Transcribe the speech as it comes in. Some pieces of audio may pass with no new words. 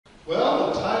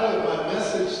Well, the title of my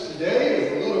message today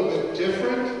is a little bit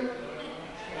different.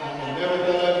 I never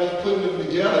thought I'd be putting them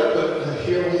together, but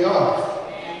here we are.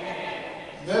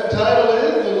 That title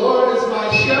is, The Lord is My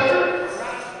Shepherd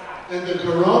and the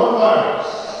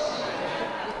Coronavirus.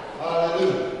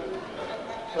 Hallelujah.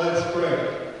 Let's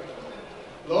pray.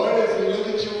 Lord, as we look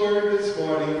at your word this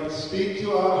morning, speak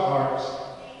to our hearts.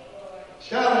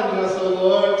 Challenge us, O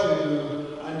Lord,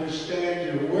 to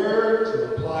understand your word,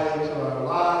 to apply it to our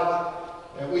lives,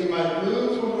 that we might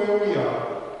move from where we are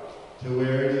to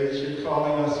where it is you're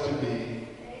calling us to be.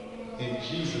 In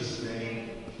Jesus' name,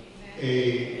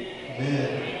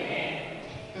 amen.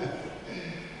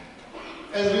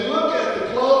 As we look at the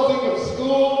closing of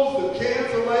schools, the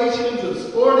cancellations of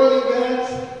sporting events,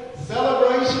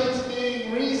 celebrations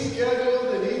being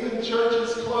rescheduled, and even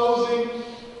churches closing,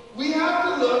 we have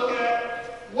to look at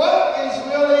what is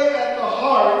really at the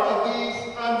heart of these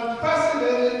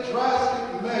unprecedented,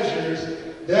 drastic measures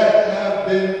that have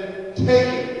been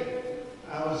taken.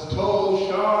 I was told,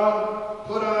 Sean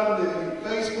put on the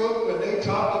Facebook when they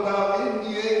talked about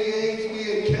NBA games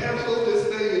being canceled, this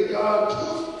thing had gone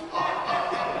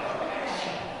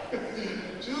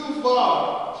too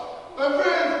far. My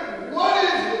friends, what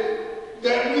is it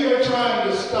that we are trying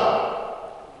to stop?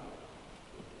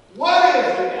 What is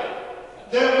it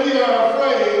that we are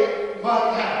afraid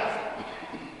might happen?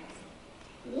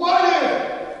 What is it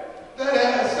that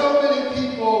has so many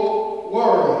people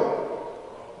worried?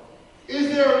 Is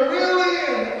there really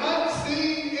an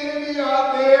unseen enemy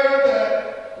out there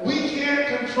that we can't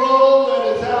control that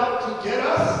is out to get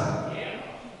us?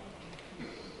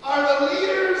 Are the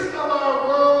leaders of our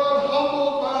world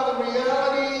humbled by the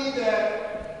reality that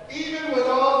even with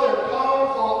all their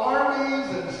powerful armies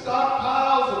and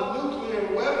stockpiles of nuclear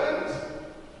weapons,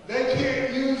 they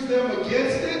can't use them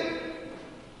against it?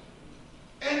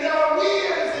 And are we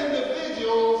as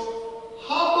individuals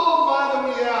humbled by the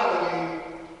reality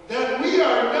that we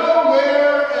are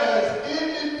nowhere as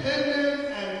independent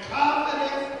and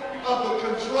confident of the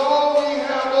control we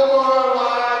have over our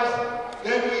lives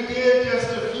than we did just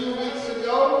a few weeks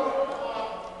ago?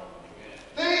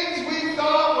 Things we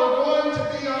thought were going to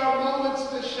be our moments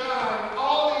to shine,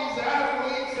 all these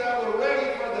athletes that were ready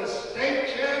for the state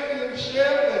championship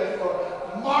and for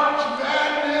March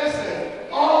Madness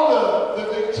and all the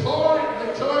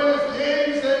victorious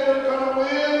games they were going to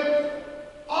win,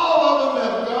 all of them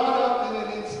have gone up in an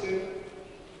instant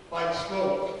like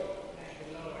smoke.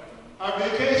 Our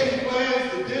vacation plans,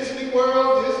 the Disney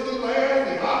World, Disneyland,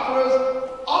 the operas,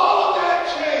 all of that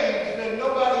changed and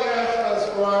nobody asked us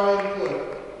for our input.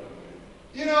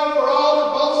 You know, for all the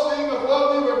boasting of what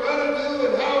we were going to do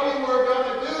and how we were going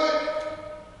to do it,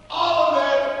 all of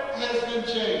that has been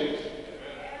changed.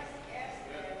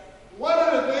 One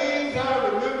of the things I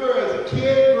remember as a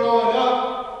kid growing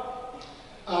up,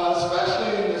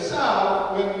 especially in the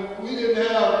South, when we didn't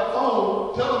have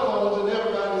telephones in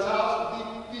everybody's house,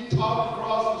 we talked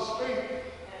across the street.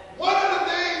 One of the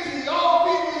things the old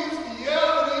people used to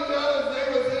yell at each other as they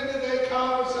was into their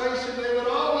conversation, they would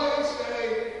always say,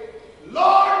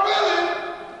 Lord willing,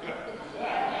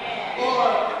 or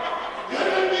if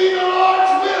it be the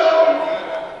Lord's will.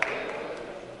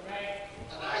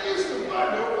 And I used to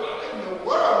wonder, why in the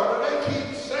world do they keep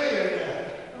saying that?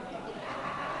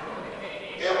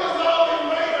 It was only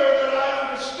later that I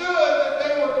understood that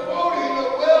they were quoting a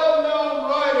well-known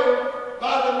writer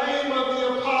by the name of the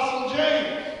Apostle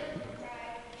James.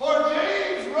 For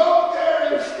James wrote there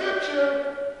in Scripture,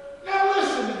 now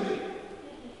listen to me,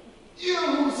 you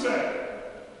who say,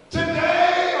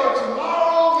 today or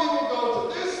tomorrow we will go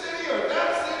to this city or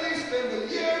that city, spend a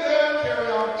year there, carry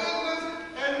on business,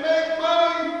 and make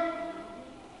money.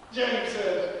 James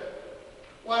says,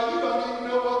 why, you don't even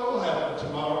know what will happen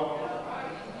tomorrow.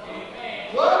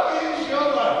 What is your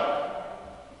life?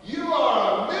 You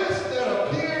are a mist that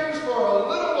appears for a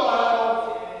little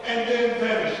while and then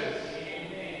vanishes.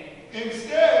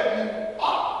 Instead, you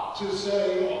ought to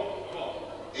say,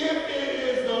 if it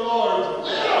is the Lord's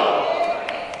will,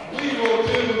 we will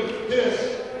do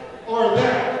this or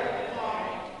that.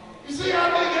 You see, I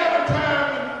think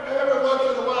every once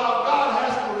in a while, God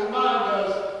has to remind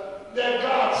us that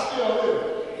God still is.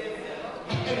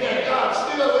 And that God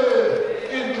still is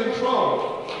in control.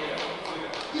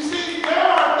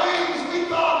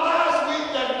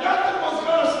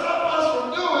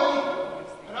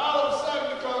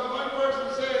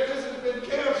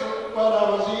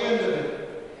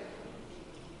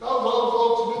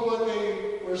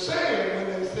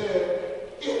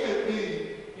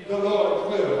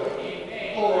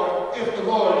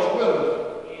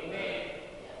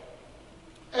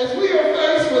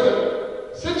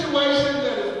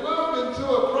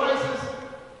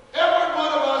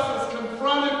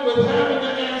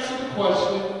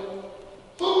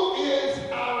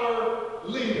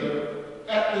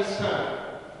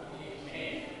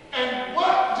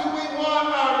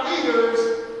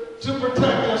 to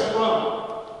protect us from?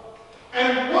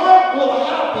 And what will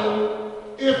happen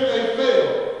if they fail?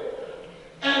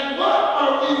 And what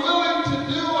are we willing to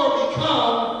do or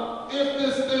become if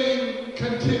this thing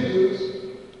continues?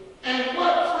 And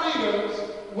what freedoms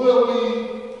will we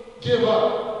give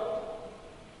up?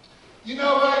 You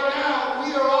know, right now,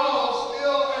 we are all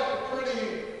still at a pretty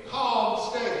calm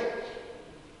stage.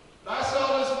 I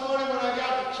saw this morning when I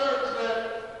got to church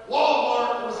that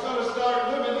Walmart was going to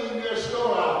start limiting their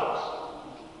store hours.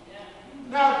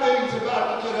 Now things are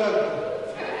about to get ugly.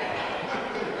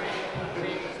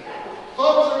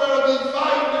 Folks are going to be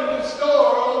fighting in the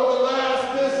store over the last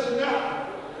this and that.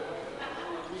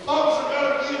 Folks are going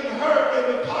to be getting hurt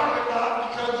in the parking lot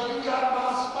because you got my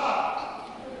spot.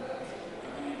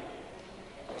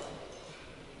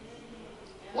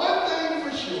 One thing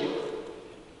for sure,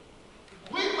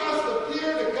 we must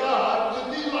appear to God to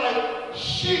be like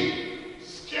sheep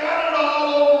scattered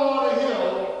all over on a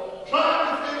hill, trying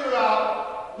to figure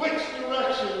out which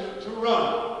direction to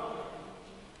run.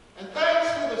 And thanks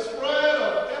to the spread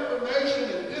of information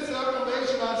and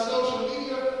disinformation on social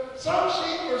media, some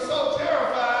sheep are so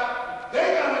terrified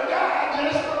they're going to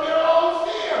die just from their own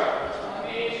fear.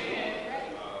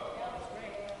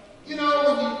 You know,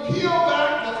 when you peel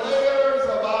back the layers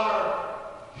of our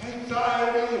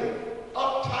anxiety and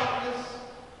uptightness,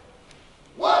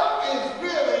 what is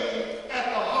really at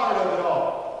the heart of it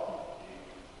all?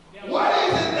 What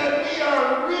is it that we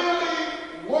are really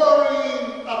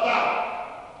worrying about?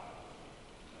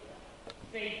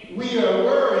 We are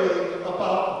worried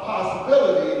about the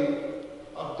possibility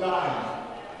of dying.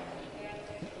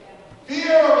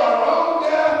 Fear of our own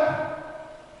death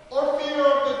or fear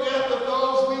of the death of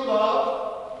those we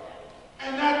love,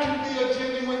 and that can be a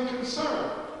genuine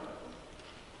concern.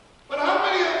 But how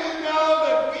many of you know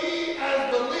that we as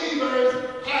believers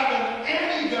have an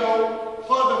antidote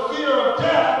for the fear of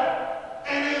death,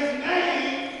 and his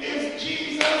name is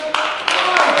Jesus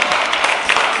Christ?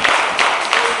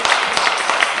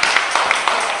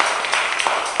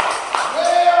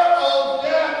 Where, O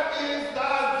death, is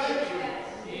thy victory?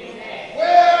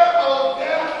 Where, O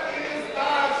death, is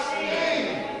thy sting?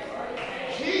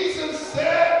 Jesus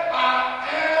said, I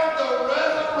am the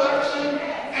resurrection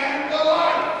and the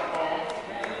life.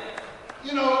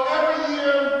 You know, every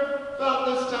year about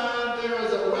this time, there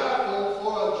is a raffle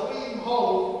for a dream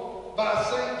home by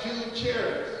St. Jude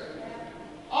Charities.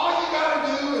 All you got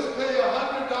to do is pay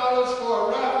 $100 for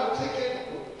a raffle ticket,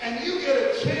 and you get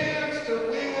a chance to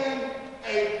win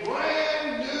a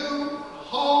brand new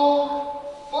home,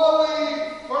 fully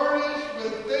furnished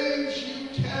with things you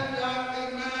cannot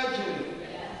imagine.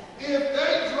 If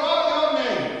they draw your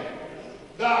name,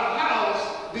 the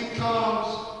house becomes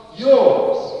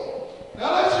yours.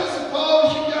 Now let's just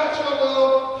suppose you got your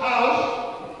little house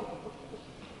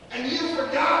and you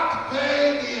forgot to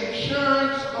pay the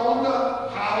insurance on the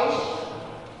house,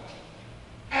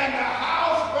 and the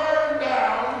house burned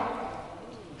down,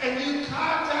 and you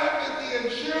contacted the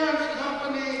insurance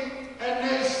company and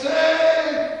they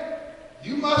say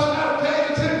you must not have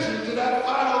paid attention to that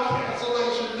final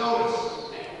cancellation notice.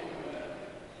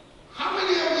 How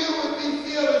many of you would be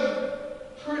feeling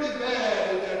pretty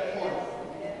bad at that point?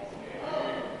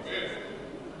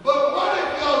 But what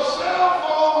if your cell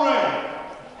phone rang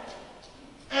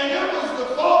and it was the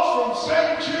folks from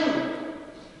St. Jude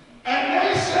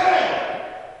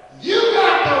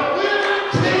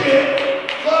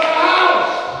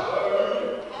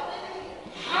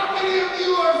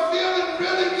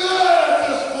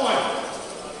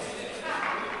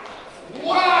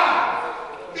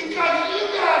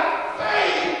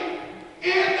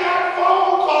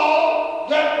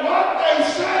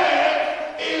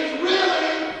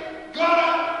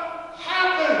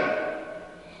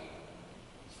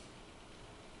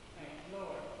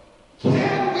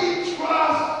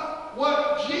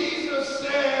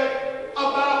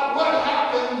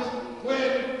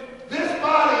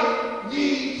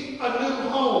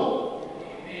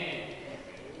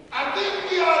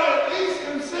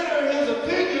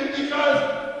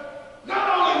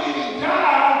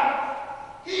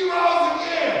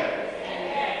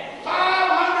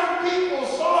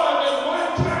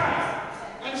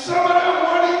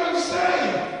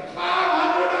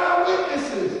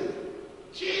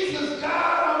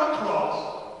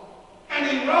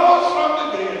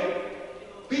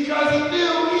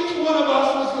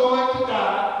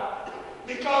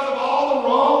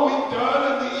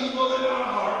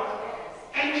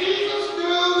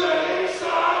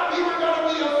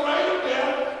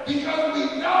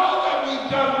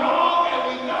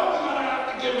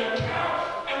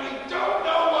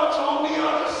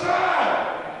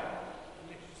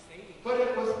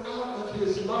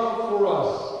love for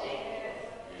us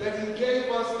that he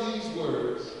gave us these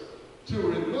words to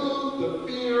remove the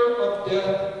fear of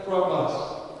death from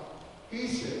us. He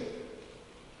said,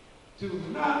 do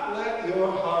not let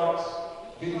your hearts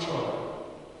be troubled.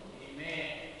 Amen.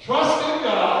 Trust in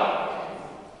God.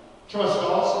 Trust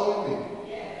also in me.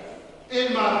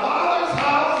 In my Father's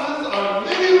houses are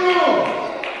many rooms.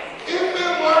 If it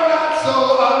were not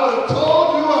so, I would have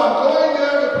told you I'm going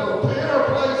there to prepare a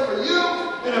place for you.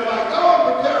 And if I go and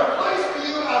prepare a place for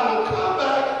you, I will come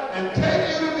back and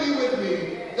take you to be with me,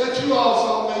 that you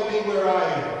also may be where I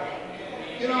am.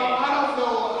 You know, I don't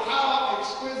know how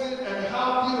exquisite and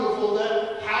how beautiful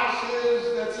that house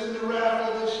is that's in the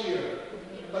raffle this year.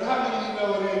 But how many of you know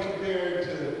it ain't compared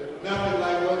to nothing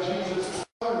like what Jesus has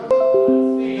done?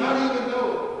 Not even know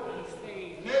it.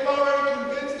 And they've already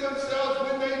convinced themselves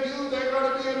when they do, they're going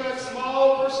to be in that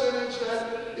small percentage that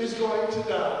is going to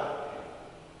die.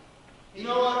 You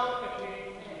know what?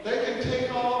 They can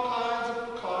take all kinds of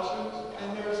precautions,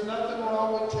 and there's nothing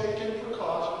wrong with taking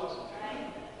precautions.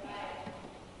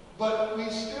 But we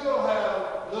still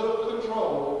have little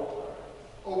control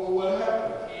over what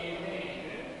happens.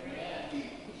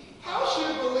 How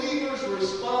should believers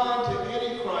respond to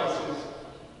any crisis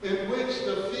in which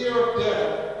the fear of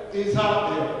death is out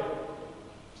there?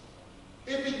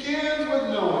 It begins with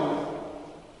knowing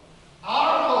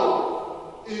our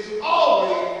hope is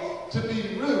always to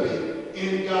be rooted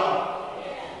in God.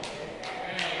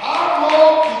 Our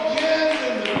hope begins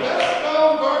in the best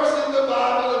known verse in the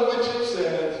Bible in which it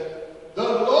says, the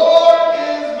Lord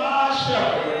is my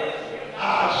shepherd, I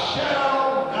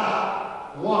shall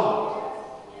not want.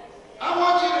 I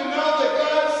want you to know that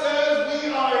God says we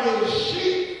are his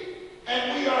sheep and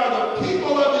we are the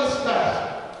people of his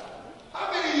pasture. How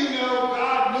many of you know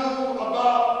God knew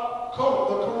about the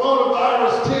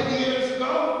coronavirus 10 years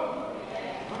ago?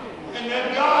 And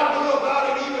that God knew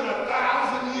about it even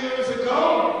 1,000 years ago?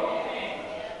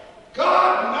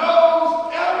 God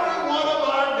knows every one of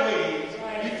our days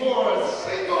before a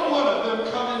single one of them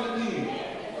come into being.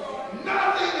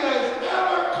 Nothing has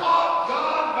ever caught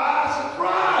God by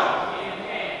surprise.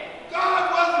 God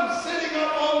wasn't sitting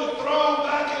up on the throne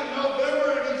back in November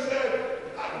and he said,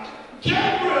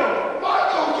 Gabriel,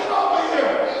 Michael, get over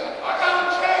here. I got to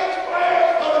change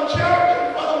plans for the church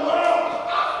and for the world.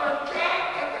 I forgot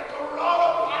that the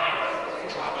coronavirus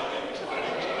was coming in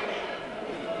 2020.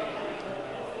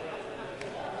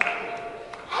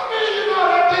 How many of you know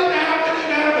that didn't happen in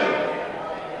heaven?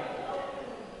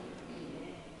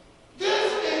 This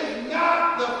is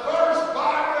not the first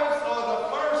virus or the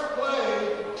first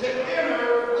plague to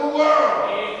enter the world.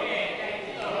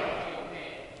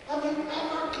 Have you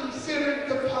ever considered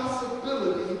the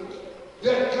possibility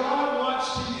that God wants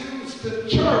to use the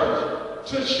church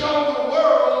to show the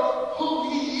world who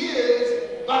he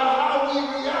is by how we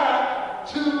react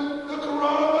to the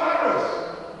coronavirus?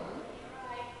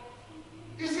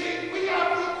 You see, we have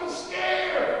people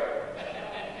scared.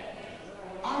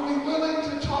 Are we willing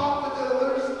to talk with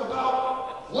others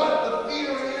about what the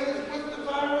fear is with the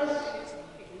virus?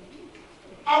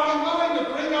 Are we willing to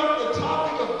bring up the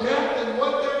topic of death and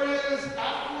what there is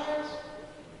afterwards?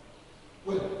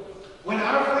 When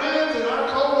our friends and our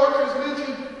co-workers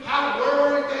mention how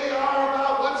worried they are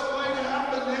about what's going to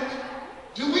happen next,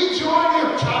 do we join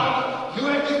them? Child, you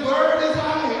ain't as worried as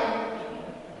I am.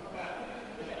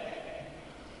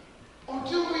 Or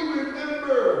do we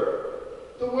remember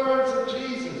the words of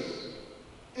Jesus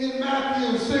in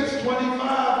Matthew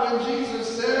 6:25 when Jesus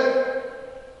said,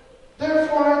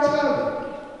 therefore I tell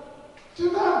you,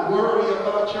 do not worry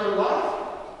about your life,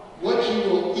 what you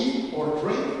will eat or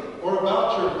drink, or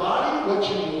about your body, what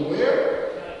you will wear.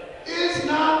 Is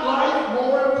not life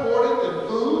more important than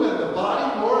food and the body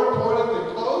more important than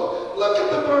clothes? Look at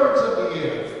the birds of the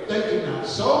air. They do not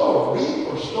sow or reap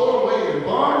or store away in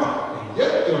barns, and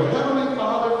yet your heavenly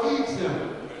Father feeds them.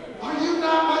 Are you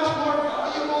not much more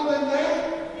valuable than they?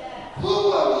 Who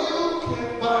of you can,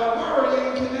 by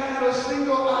worrying, can add a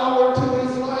single hour to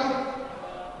his life?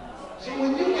 So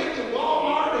when you get to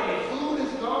Walmart and the food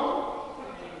is gone,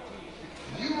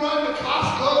 you run to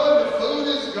Costco and the food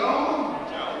is gone,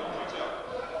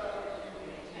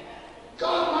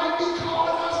 God might be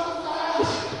calling us to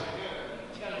fast.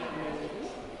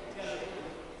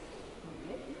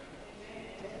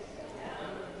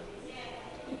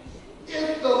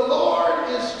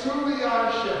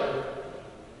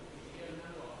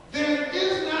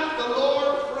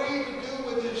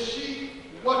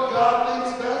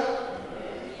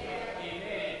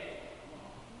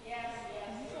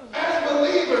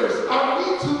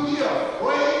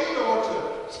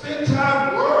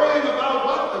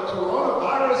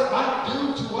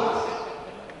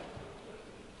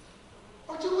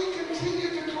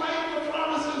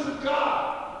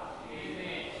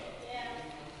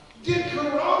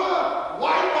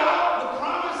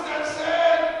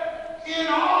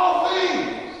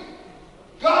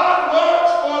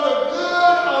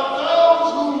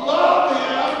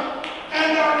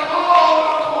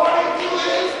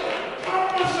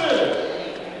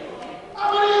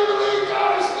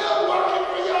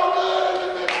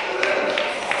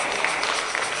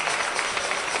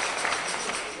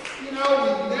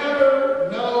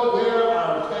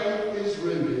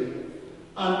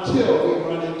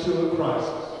 into a crisis.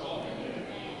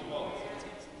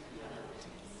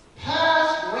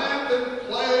 Past rampant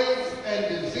plagues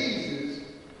and diseases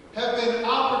have been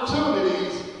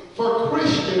opportunities for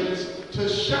Christians to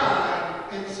shine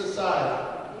in society.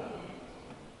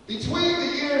 Between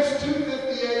the years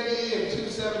 250 AD and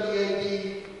 270 AD,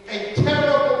 a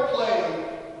terrible plague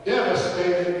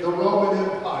devastated the Roman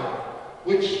Empire,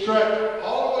 which stretched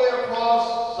all the way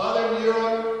across southern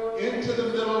Europe into the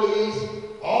Middle East,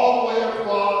 all the way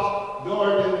across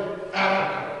northern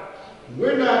Africa.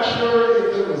 We're not sure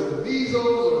if it was the measles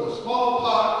or the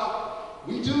smallpox.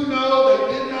 We do know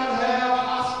they did not have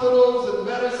hospitals and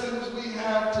medicines we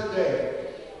have today.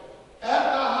 At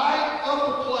the height of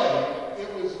the plague, it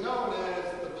was known as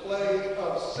the plague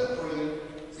of Cyprian,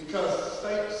 because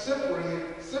Saint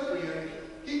Cyprian,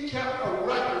 he kept a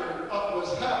record of what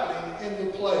was happening in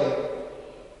the plague.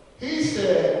 He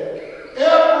said,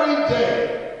 every day,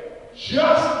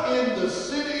 just in the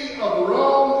city of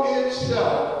Rome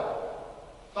itself,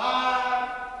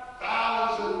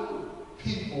 5,000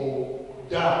 people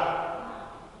died.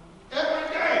 Every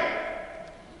day.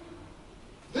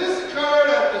 This occurred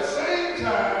at the same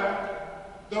time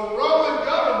the Roman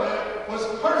government was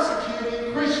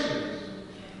persecuting Christians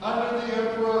under the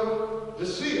Emperor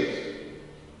Decius.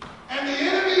 And the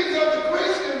enemies of the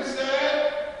Christians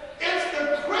said, it's the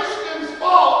Christians'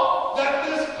 fault that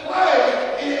this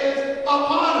plague is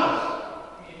upon us.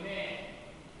 Amen.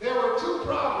 There were two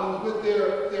problems with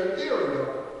their theory,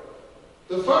 though.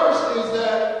 The first is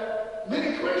that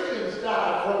many Christians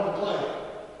died from the plague.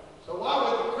 So why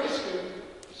would the Christians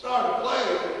start a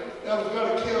plague that was going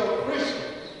to kill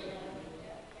Christians?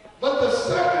 But the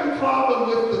second problem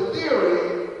with the theory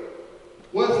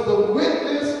was the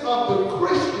witness of the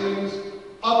Christians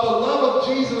of the love of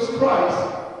Jesus Christ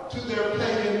to their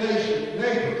pagan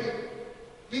neighbors.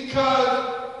 Because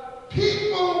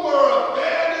people were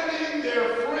abandoning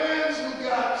their friends who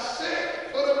got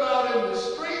sick, put them out in the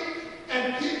street,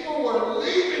 and people were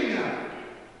leaving them.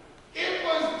 It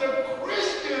was the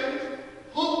Christians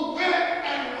who went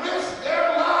and risked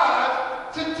their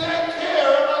lives to take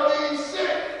care of these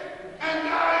sick and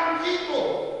dying people.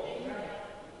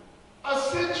 A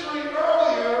century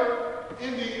earlier,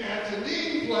 in the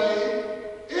Antonine plague,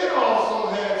 it also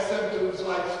had symptoms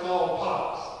like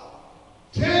smallpox.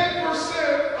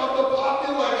 10% of the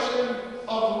population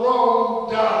of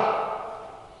Rome died.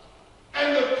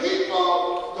 And the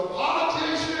people, the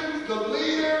politicians, the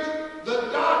leaders, the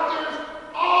doctors,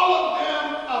 all of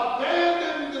them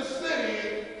abandoned the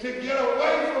city to get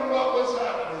away from what was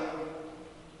happening.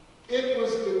 It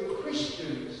was the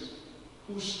Christians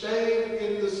who stayed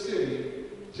in the city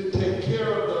to take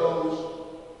care of those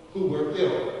who were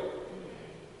ill.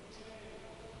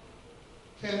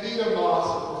 Candida Moss, a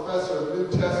professor of New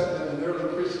Testament and early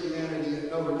Christianity at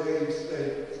Notre Dame,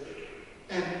 states,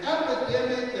 an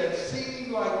epidemic that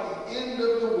seemed like the end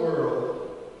of the world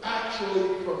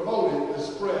actually promoted the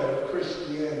spread of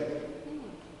Christianity.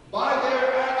 By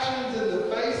their actions in the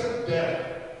face of death,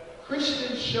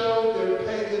 Christians showed their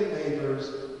pagan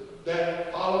neighbors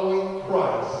that following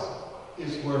Christ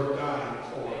is worth dying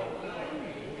for.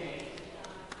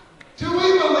 Do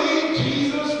we believe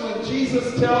Jesus when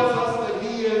Jesus tells us that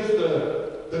he is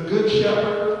the good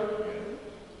shepherd?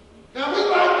 Now, we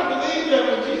like to believe that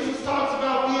when Jesus talks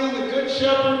about being the good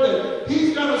shepherd, that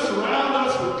he's going to surround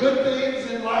us with good things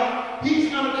in life. He's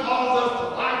going to cause us to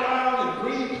lie down in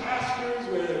green pastures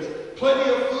where there's plenty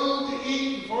of food to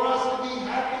eat and for us to be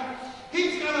happy.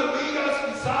 He's going to lead us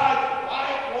beside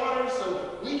quiet water so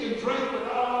we can drink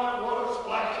without all that water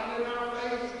splashing in our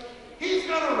face. He's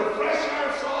going to refresh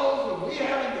our souls when we're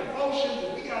having devotions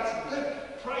and we got some good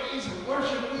praise and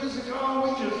worship music on. We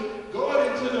just going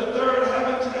into the third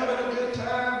heavens, having a good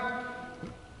time.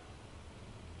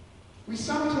 We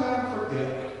sometimes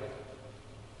forget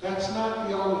that's not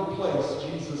the only place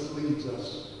Jesus leads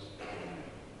us.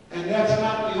 And that's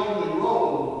not the only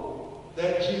role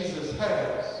that Jesus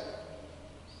has.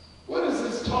 What is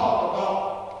this talk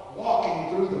about walking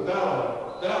through the valley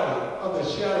of the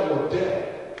shadow of death?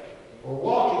 Or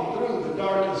walking through the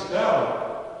darkest valley?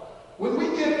 When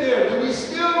we get there, do we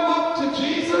still look to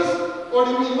Jesus, or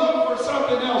do we look for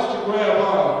something else to grab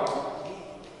on?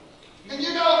 And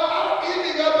you know,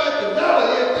 ending up at the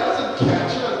valley, it doesn't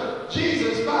catch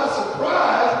Jesus by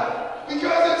surprise,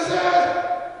 because it says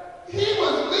he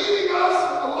was leading us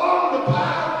along the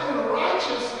path in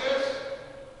righteousness.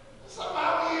 Somehow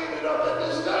we ended up at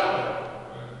this valley.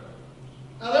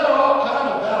 Now, there are all kinds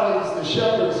of valleys the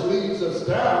shepherd leads us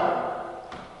down.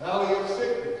 Valley of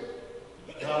sickness,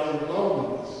 valley of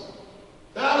loneliness,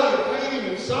 valley of pain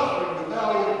and suffering, the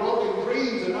valley of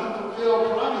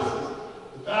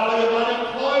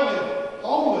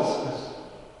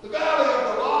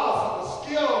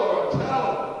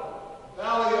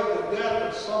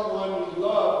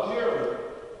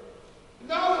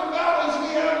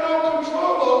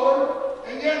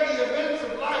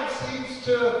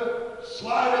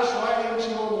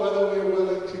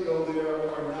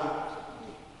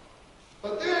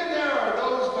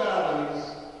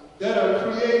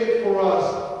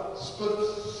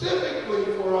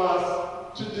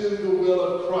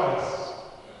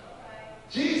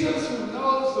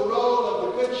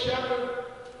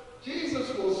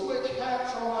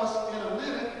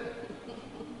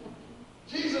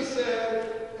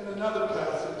another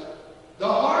passage, the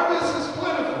harvest is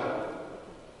plentiful,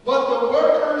 but the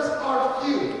workers are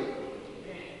few.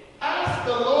 Ask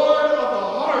the Lord of the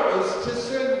harvest to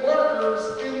send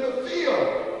workers in the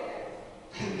field.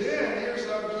 And then here's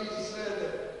how Jesus said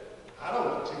that I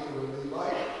don't particularly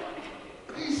like.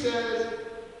 He says,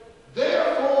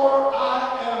 therefore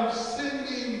I am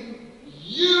sending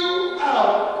you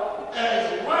out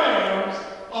as lambs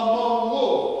among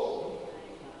wolves.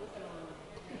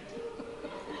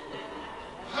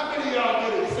 How many of y'all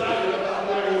get excited about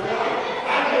that?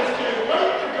 I just can't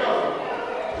wait to go.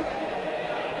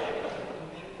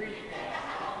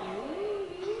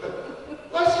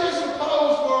 Let's just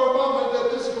suppose for a moment that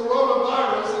this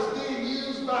coronavirus is being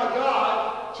used by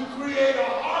God to create a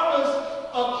harvest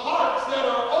of hearts that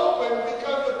are open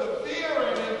because of the fear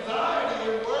and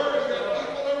anxiety and worry that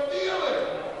people are feeling.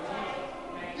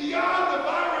 Beyond the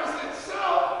virus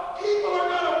itself, people are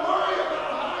going to worry about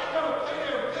how they're going to pay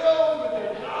their bills with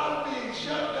their jobs being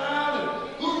shut down and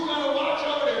who's going to watch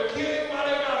over their kids while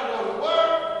they got to go to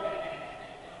work.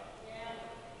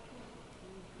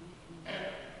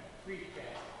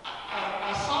 I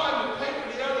saw in the paper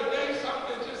the other day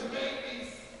something that just made me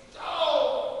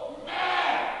so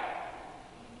mad.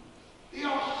 The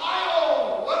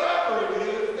Ohio, whatever it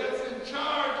is, that's in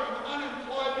charge of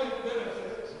unemployment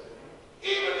benefits,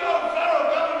 even though the federal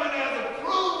government has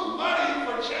approved money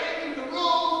for changing the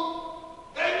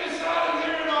rules, they decided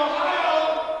here in Ohio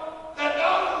that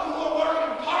those who are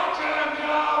working part-time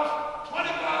jobs,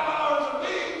 25 hours a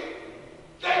week,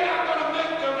 they're not going to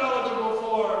make them eligible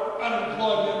for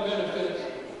unemployment benefits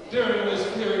during this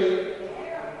period,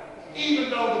 even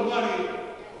though the money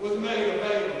was made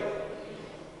available.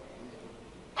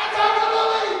 That's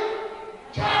absolutely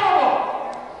terrible.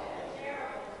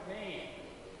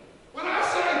 When I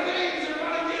say things are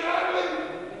going to get ugly,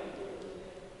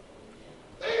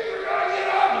 things are going to get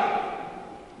ugly.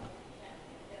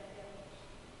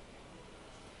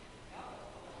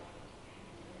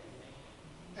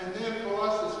 And then for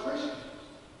us as Christians,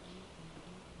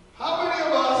 how many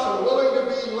of us are willing to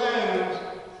be lambs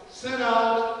sent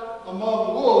out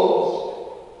among wolves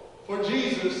for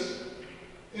Jesus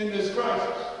in this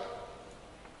crisis?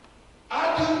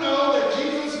 I do know that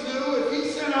Jesus knew if he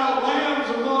sent out lambs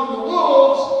among the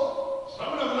wolves,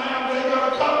 some of them lambs ain't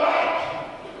going to come back.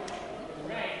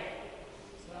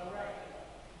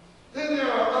 Then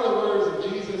there are other words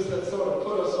of Jesus that sort of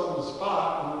put us on the spot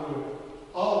when we're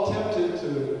all tempted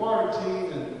to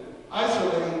quarantine and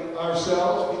isolate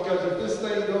ourselves, because if this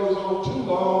thing goes on too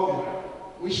long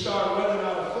and we start running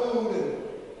out of food and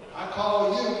I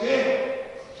call you, yeah,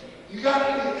 you got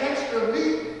any extra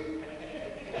meat?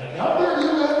 The number you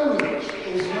ever reach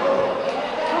is no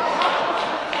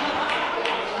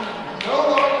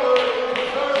longer in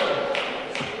service.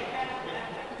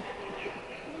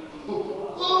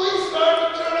 Well, we start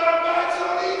to turn our backs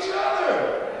on each other.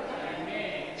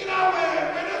 You know,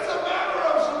 when it's a matter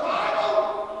of survival,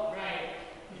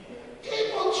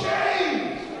 people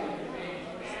change.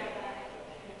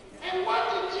 And what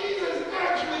did Jesus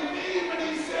actually mean when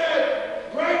he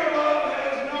said, greater love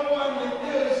has no one than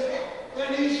this, than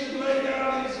he should lay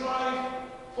down his life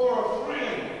for a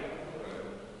friend?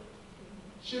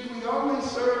 Should we only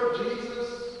serve Jesus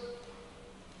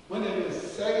when it is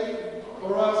safe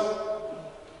for us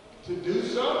to do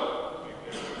so?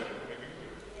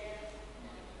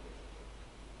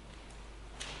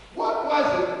 What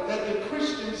was it that the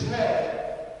Christians had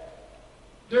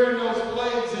during those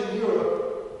plagues in Europe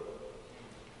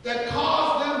that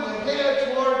caused them to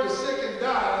head toward the sick and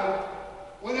die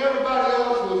when everybody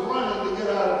else was running to get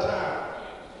out of town?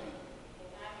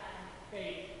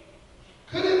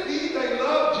 Could it be they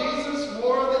loved Jesus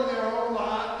more than their own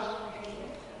lives?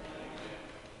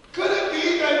 Could it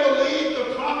be they believed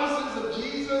the promises of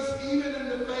Jesus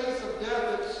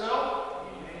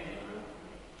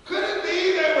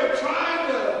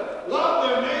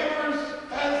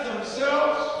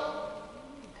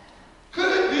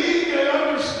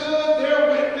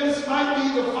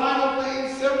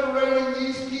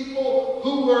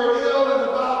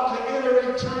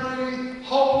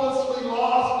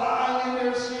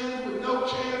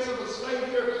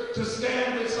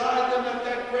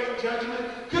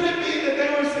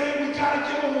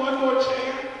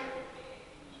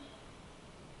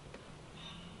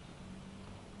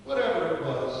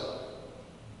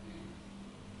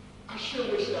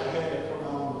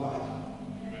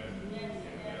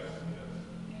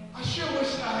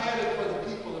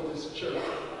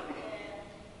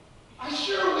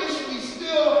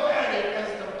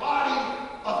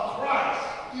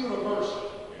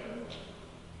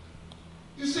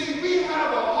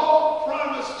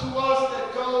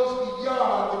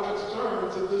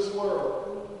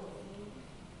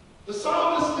The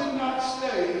psalmist did not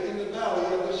stay in the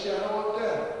valley of the shadow of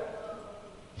death.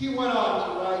 He went on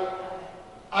to write,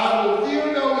 I will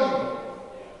fear no evil,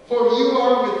 for you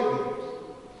are with me.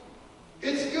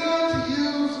 It's good to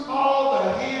use all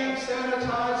the hand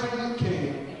sanitizer you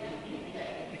can.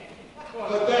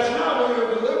 But that's not where your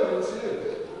deliverance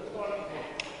is.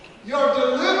 Your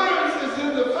deliverance is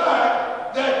in the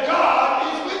fact that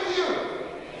God is with you.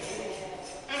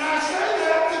 And I say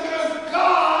that because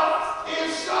God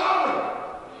is sovereign.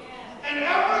 And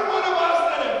every one of us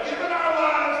that have given our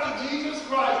lives to Jesus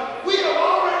Christ, we have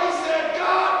already said,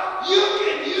 God, you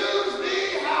can use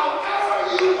me however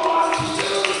you want to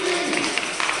use me.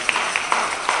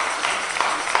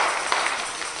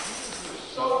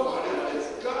 So what if it's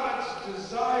God's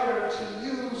desire to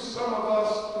use some of us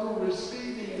through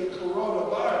receiving the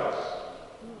coronavirus?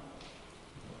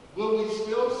 Will we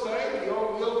still say your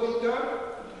will be done?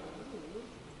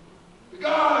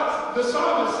 The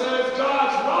psalmist says,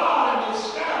 God's rod and his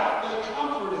staff, they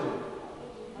comfort him.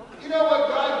 You know what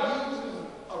God uses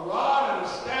a rod and a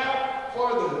staff for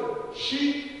the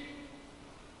sheep?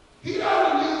 He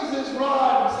doesn't use his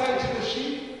rod and say to the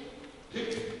sheep,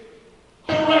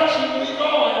 direction we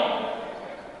going.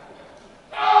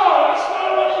 No, that's not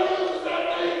what he uses that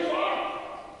thing for.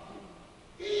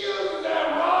 He uses that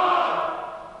rod.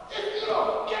 If you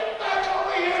don't get back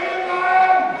over here in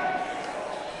line.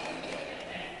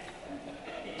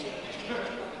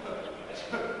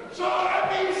 So, I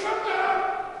mean,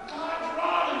 sometimes God's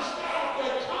rod and staff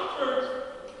that comforts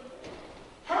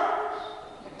hurts.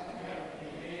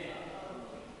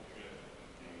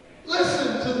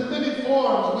 Listen to the many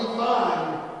forms we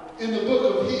find in the book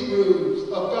of Hebrews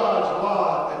of God's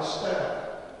rod and staff.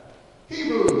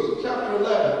 Hebrews chapter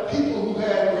 11, people who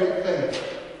had great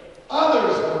faith.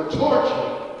 Others were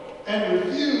tortured and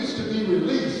refused to be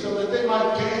released so that they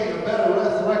might gain a better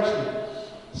resurrection.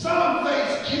 Some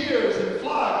faced jeers and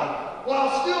flogging,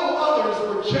 while still others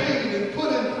were chained and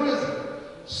put in prison.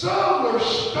 Some were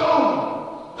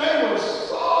stoned. They were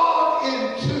sawed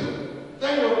in two.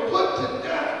 They were put to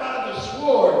death by the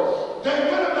sword. They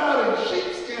went about in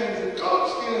sheepskins and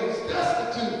goatskins,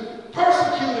 destitute,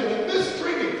 persecuted, and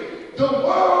mistreated. The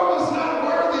world was not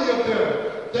worthy of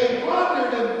them. They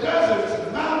wandered in deserts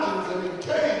and mountains and in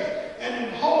caves and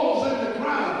in holes in the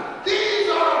ground. These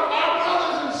are our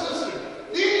brothers and sisters.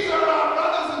 These are our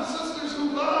brothers and sisters who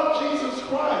love Jesus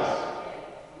Christ.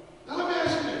 Now let me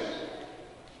ask you this.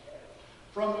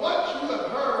 From what you have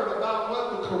heard about what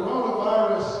the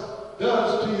coronavirus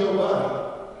does to your body,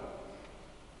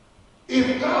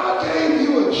 if God gave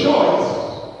you a choice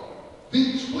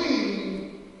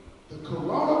between the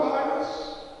coronavirus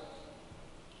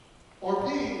or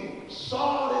being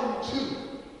sawed in two,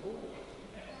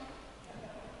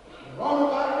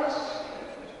 coronavirus,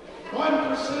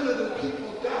 1% of the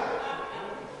people die,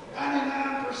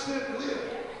 99% live.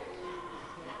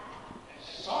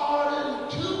 Sawed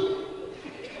in two,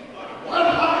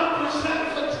 100%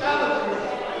 fatality rate.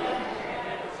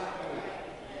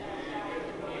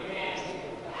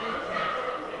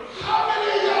 How many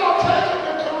of y'all taking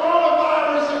the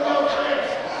coronavirus in your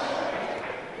chances?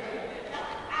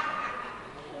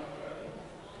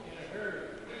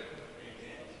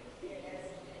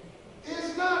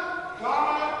 Is not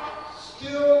God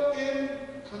still in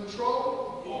control?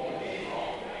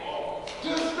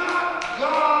 Does not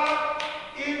God,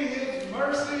 in his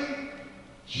mercy,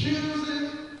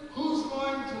 choose who's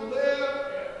going to live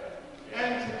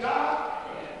and to die?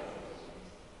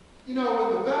 You know,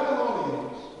 when the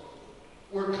Babylonians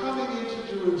were coming into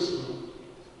Jerusalem,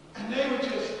 and they were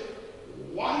just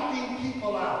wiping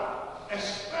people out,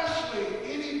 especially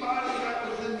anybody that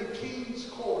was in the king's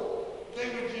court.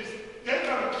 They're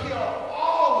going to kill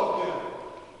all of them.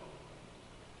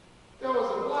 There was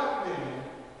a black man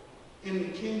in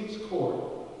the king's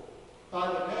court by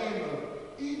the name of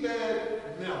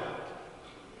Ebed-Melech.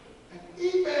 And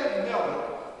Ebed-Melech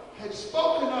had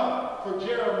spoken up for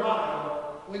Jeremiah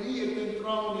when he had been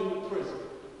thrown into prison.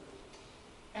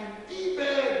 And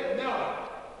Ebed-Melech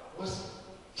was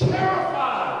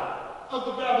terrified of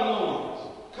the Babylonians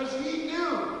because he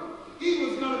knew he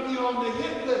was going to be on the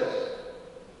hit list.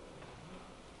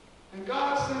 And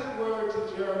God sent word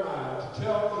to Jeremiah to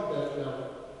tell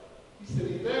Ebed-Melech. He said,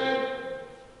 Ebed,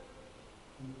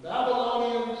 the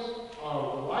Babylonians are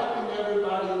wiping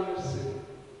everybody in your city.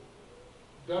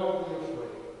 Don't be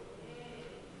afraid.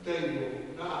 They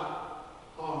will not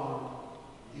harm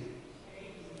you.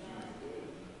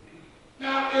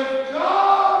 Now, if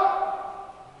God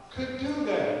could do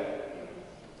that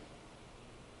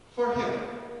for him,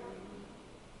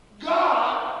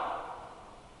 God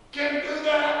can do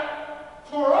that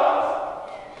for us.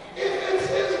 If it's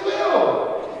his will.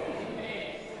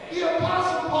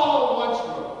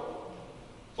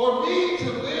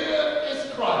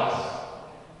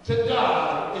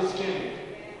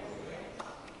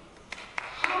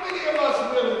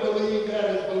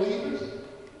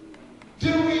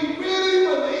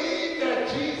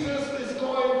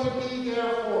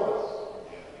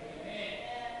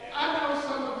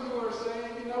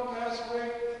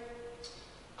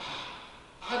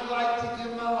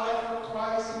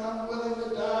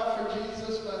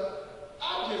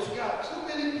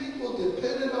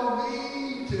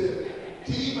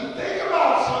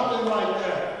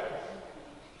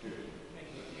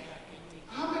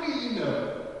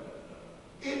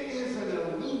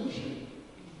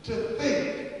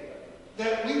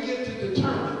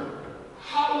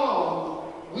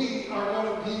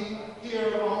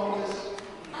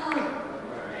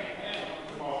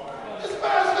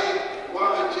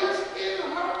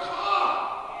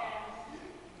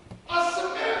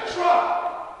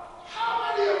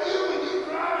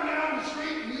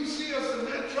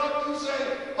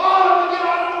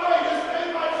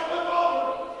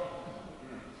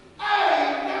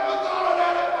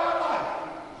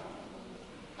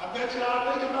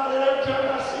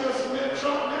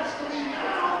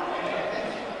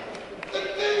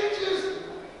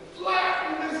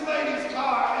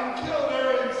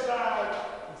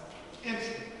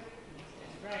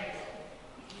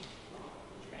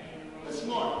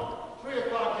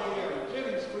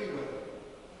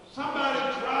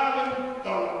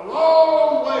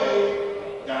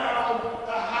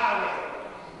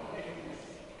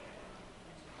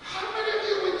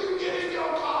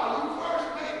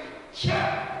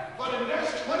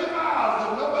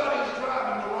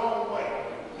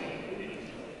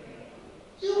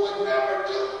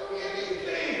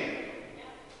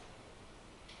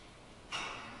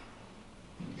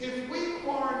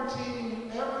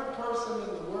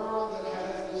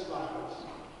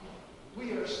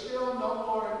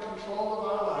 control of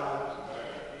our lives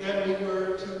than we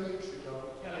were 2 weeks ago.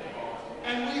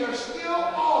 And we are still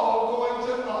all going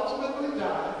to ultimately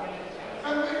die.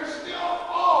 And we are still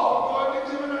all going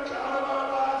to give an account of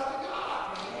our lives to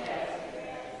God.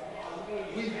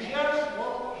 We just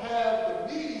won't have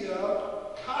the media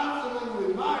constantly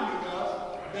reminding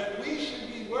us that we should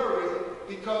be worried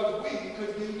because we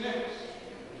could be next.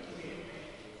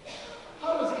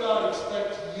 How does God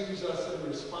expect to use us in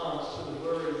response to the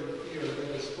worry and fear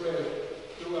that is spread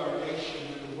through our nation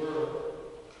and the world?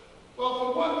 Well,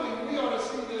 for one thing, we ought to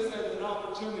see this as an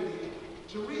opportunity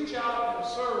to reach out and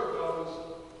serve those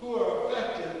who are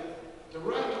affected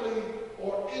directly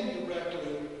or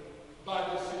indirectly by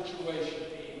this situation.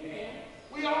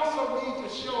 We also need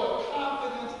to show a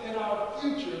confidence in our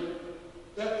future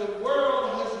that the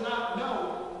world has not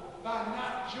known by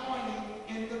not joining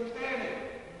in the panic.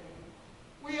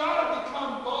 We ought to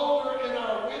become bolder in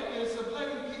our witness of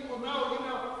letting people know,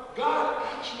 God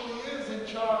actually is in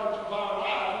charge of our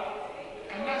lives.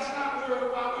 And that's not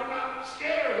why we're not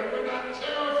scared and we're not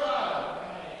terrified.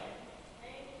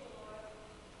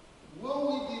 Will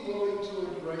we be willing to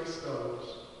embrace those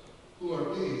who are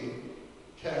being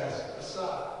cast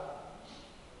aside?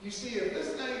 You see, if this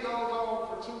thing goes on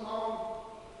for too long,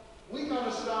 we're going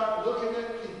to start looking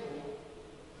at people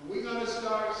and we're going to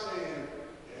start saying,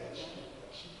 yeah,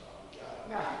 she probably got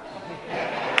it.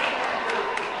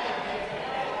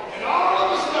 And all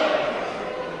of a sudden,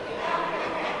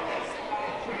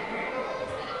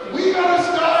 we're going to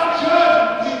start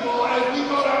judging people as we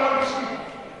go down the street.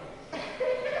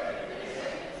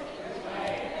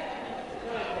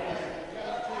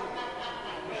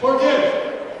 Forget it.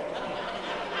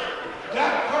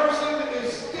 That person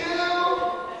is still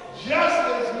just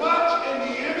as much in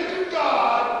the image of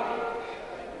God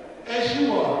as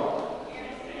you are.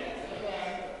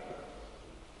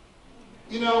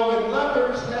 When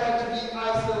lepers had to be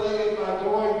isolated by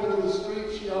going through the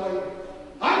streets yelling,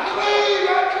 I'm clean,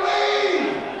 I'm clean!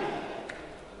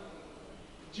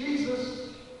 Jesus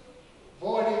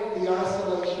avoided the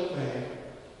isolation man.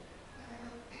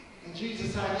 And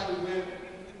Jesus actually went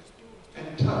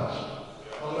and touched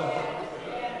a leper.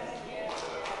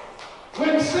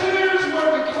 When sinners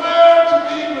were declared to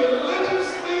be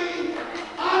religiously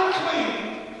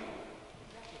unclean,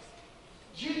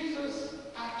 Jesus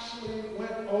actually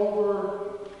went over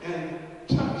and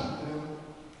touched them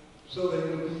so they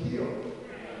would be healed.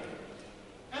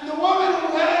 And the woman who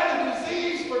had the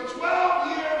disease for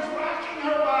 12 years racking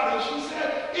her body, she said,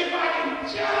 if I can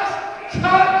just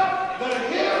touch the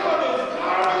hem of his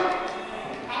garment,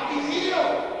 I'll be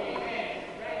healed.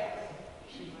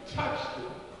 She touched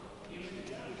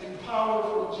it, and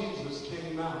powerful Jesus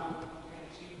came out.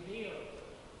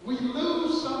 We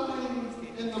lose something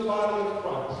in the body of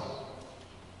Christ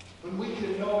when we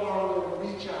can no longer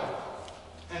reach out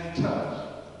and touch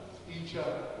each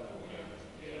other.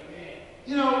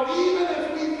 Even if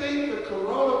we think the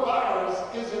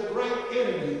coronavirus is a great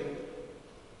enemy,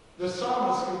 the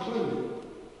psalmist concluded,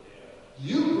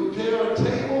 you prepare a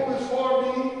table before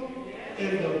me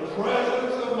in the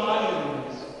presence of my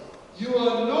enemies. You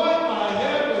anoint my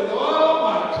head with oil,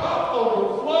 my cup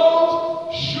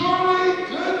overflows. Surely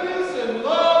goodness and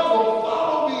love will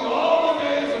follow me all the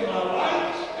days of my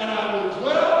life, and I will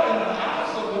dwell in the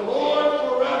house of the Lord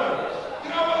forever. You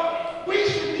know what? We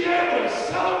should be able to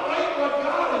celebrate what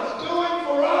God is doing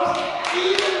for us,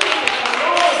 even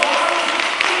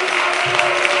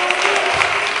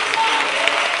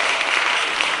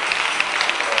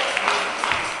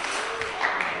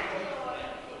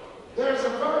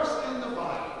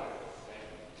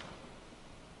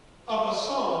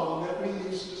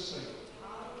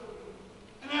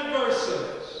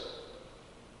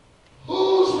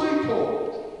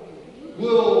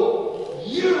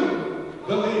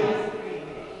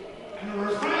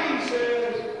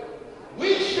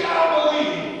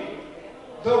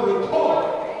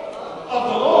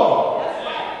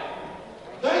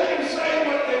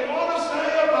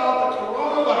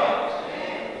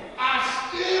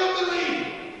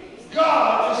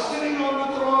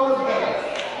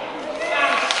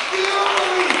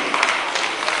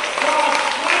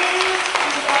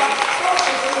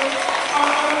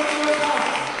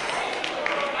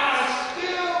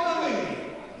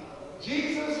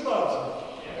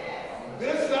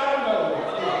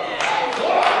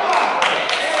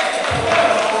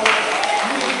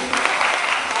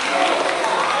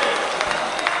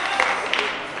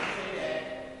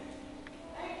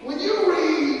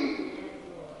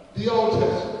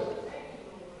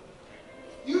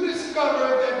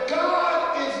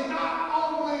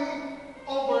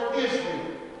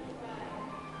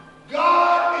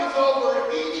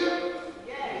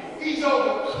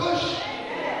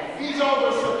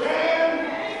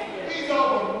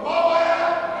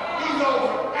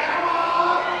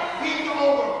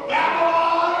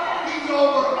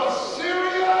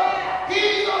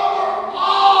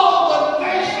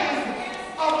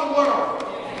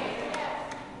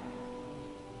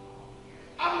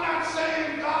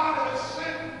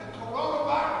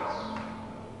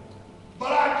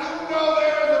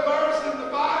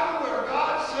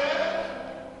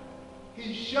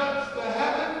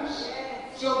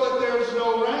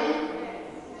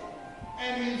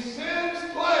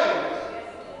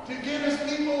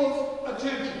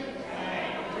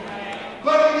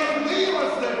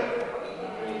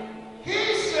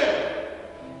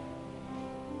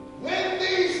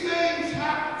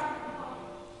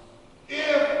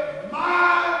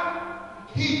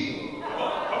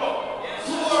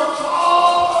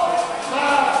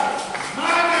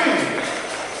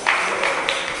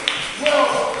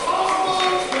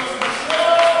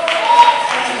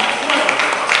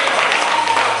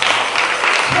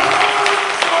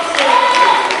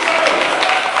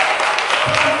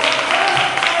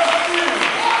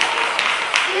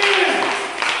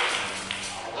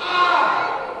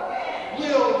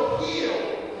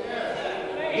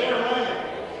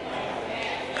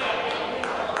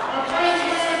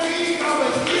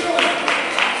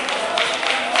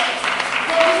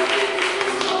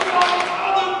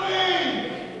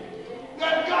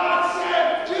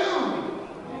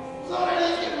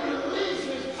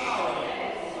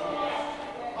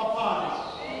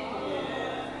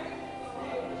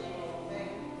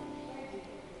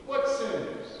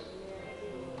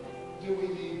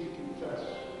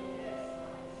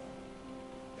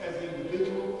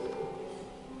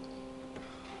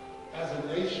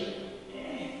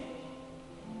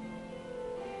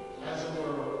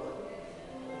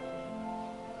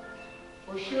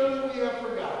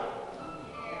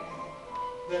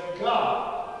that God